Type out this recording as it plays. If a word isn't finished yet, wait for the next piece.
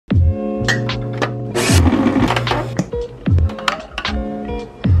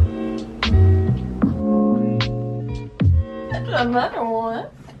better one.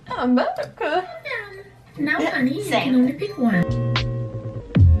 I'm better. Good. No, honey, you can only pick one.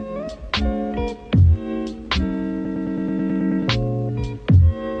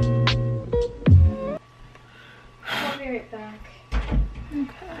 I'll be right back. Okay.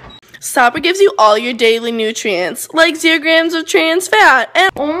 Supper gives you all your daily nutrients, like 0 grams of trans fat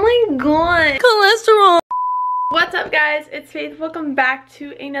and oh my god, cholesterol. What's up guys, it's Faith. Welcome back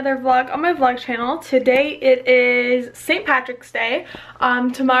to another vlog on my vlog channel. Today it is St. Patrick's Day.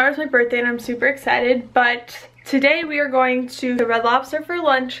 Tomorrow's my birthday and I'm super excited, but today we are going to the Red Lobster for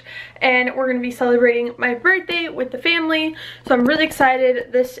lunch and we're going to be celebrating my birthday with the family. So I'm really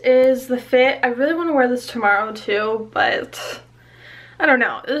excited. This is the fit. I really want to wear this tomorrow too, but I don't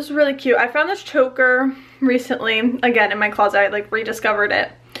know. This is really cute. I found this choker recently, again in my closet. I like rediscovered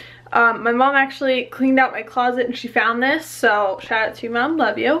it. My mom actually cleaned out my closet and she found this, so shout out to you, Mom,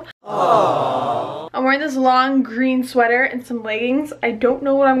 love you. Aww. I'm wearing this long green sweater and some leggings. I don't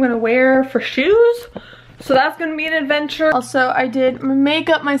know what I'm gonna wear for shoes, so that's gonna be an adventure. Also, I did my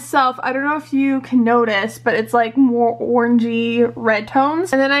makeup myself. I don't know if you can notice, but it's like more orangey red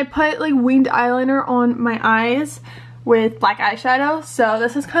tones. And then I put like winged eyeliner on my eyes with black eyeshadow, so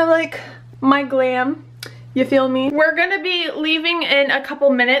this is kind of like my glam. You feel me? We're gonna be leaving in a couple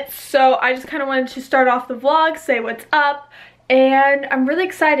minutes, so I just kind of wanted to start off the vlog, say what's up, and I'm really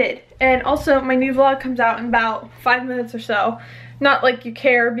excited. And also, my new vlog comes out in about 5 minutes or so. Not like you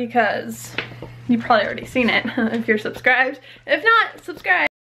care because you've probably already seen it if you're subscribed. If not, subscribe.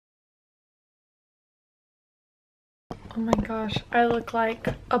 Oh my gosh, I look like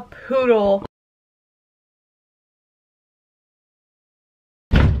a poodle.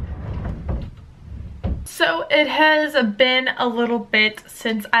 So it has been a little bit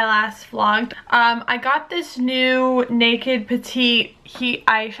since I last vlogged. I got this new Naked Petite Heat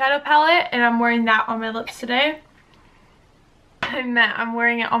eyeshadow palette and I'm wearing that on my lips today. And I'm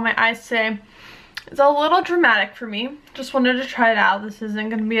wearing it on my eyes today. It's a little dramatic for me. Just wanted to try it out. This isn't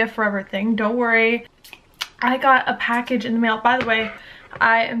going to be a forever thing. Don't worry. I got a package in the mail. By the way,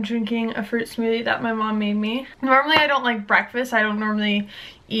 I am drinking a fruit smoothie that my mom made me. Normally I don't like breakfast. I don't normally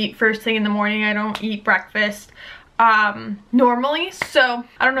eat first thing in the morning. I don't eat breakfast normally, so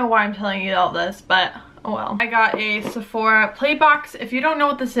I don't know why I'm telling you all this, but oh well. I got a Sephora play box. If you don't know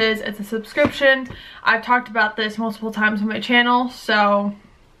what this is, it's a subscription. I've talked about this multiple times on my channel, so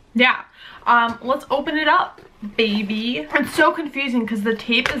yeah. Let's open it up, baby. It's so confusing because the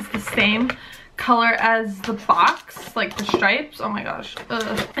tape is the same color as the box, like the stripes. Oh my gosh.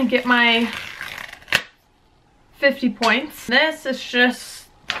 I get my 50 points. This is just,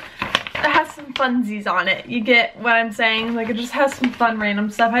 it has some funzies on it. You get what I'm saying? Like, it just has some fun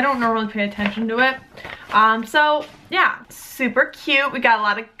random stuff. I don't normally pay attention to it. So yeah, super cute. We got a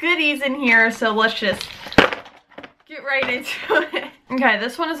lot of goodies in here, so let's just get right into it. Okay,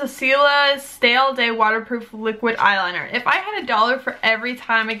 this one is a Sela Stay All Day Waterproof Liquid Eyeliner. If I had $1 for every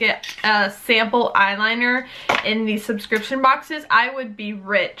time I get a sample eyeliner in these subscription boxes, I would be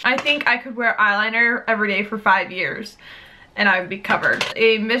rich. I think I could wear eyeliner every day for 5 years and I would be covered.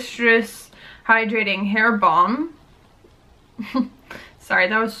 A Mistress Hydrating Hair Balm. Sorry,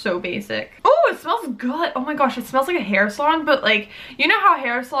 that was so basic. Oh, it smells good. Oh my gosh, it smells like a hair salon, but like, you know how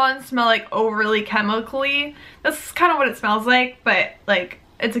hair salons smell like overly chemically? That's kind of what it smells like, but like,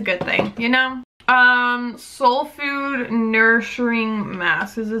 it's a good thing, you know? Soul Food Nourishing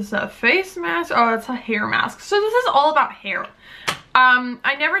Mask. Is this a face mask? Oh, it's a hair mask. So this is all about hair.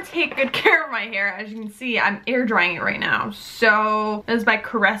 I never take good care of my hair. As you can see, I'm air drying it right now. So this is by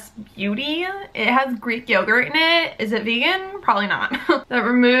Caress Beauty. It has Greek yogurt in it. Is it vegan? Probably not. That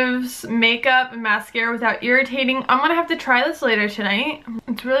removes makeup and mascara without irritating. I'm gonna have to try this later tonight.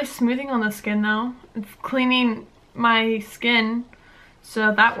 It's really smoothing on the skin though. It's cleaning my skin,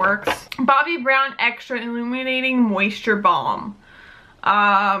 so that works. Bobbi Brown Extra Illuminating Moisture Balm.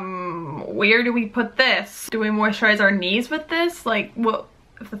 Where do we put this? Do we moisturize our knees with this? Like, what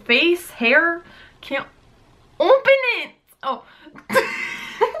if the face, hair can't open it? Oh.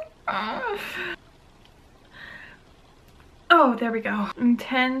 Oh, there we go.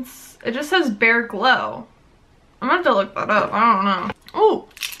 Intense. It just says Bare Glow. I'm gonna have to look that up. I don't know. Oh.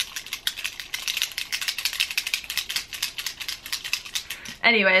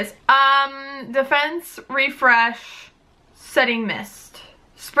 Anyways, Defense Refresh Setting Mist.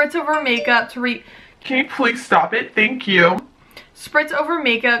 Spritz over makeup to Can you please stop it? Thank you. Spritz over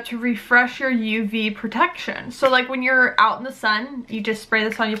makeup to refresh your UV protection. So like when you're out in the sun, you just spray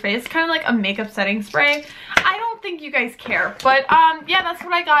this on your face. Kind of like a makeup setting spray. I don't think you guys care, but yeah, that's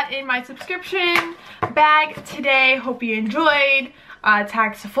what I got in my subscription bag today. Hope you enjoyed.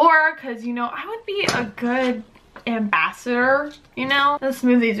 Tag Sephora, because you know I would be a good ambassador, you know? The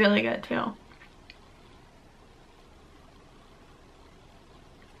smoothie's really good too.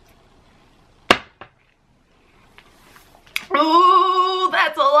 Ooh,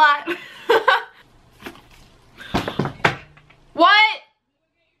 that's a lot. What?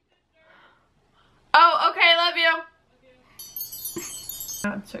 Oh, okay, love you.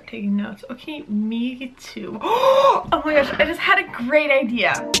 I'll start taking notes. Okay, me too. Oh my gosh, I just had a great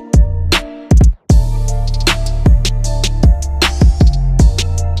idea.